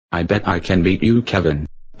I bet I can beat you, Kevin.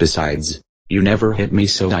 Besides, you never hit me,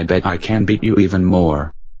 so I bet I can beat you even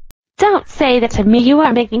more. Don't say that to me, you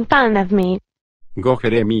are making fun of me. Go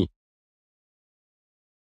Jeremy.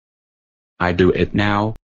 I do it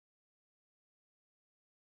now.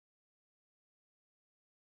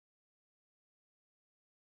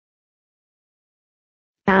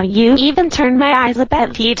 Now you even turn my eyes up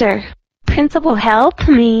at Peter. Principal, help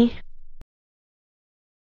me.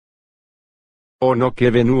 Oh no,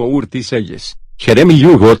 Kevin u urticelles. Jeremy,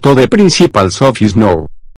 you go to the principal's office now.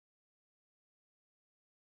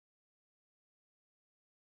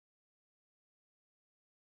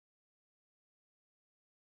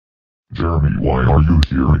 Jeremy, why are you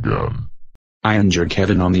here again? I injured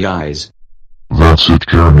Kevin on the eyes. That's it,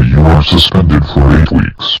 Jeremy, you are suspended for 8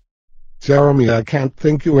 weeks. Jeremy, I can't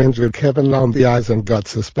think you injured Kevin on the eyes and got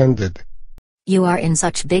suspended. You are in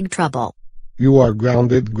such big trouble. You are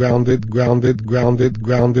grounded, grounded, grounded, grounded,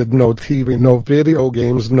 grounded. No TV, no video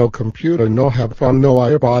games, no computer, no have fun, no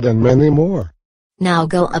iPod, and many more. Now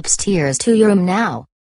go upstairs to your room now.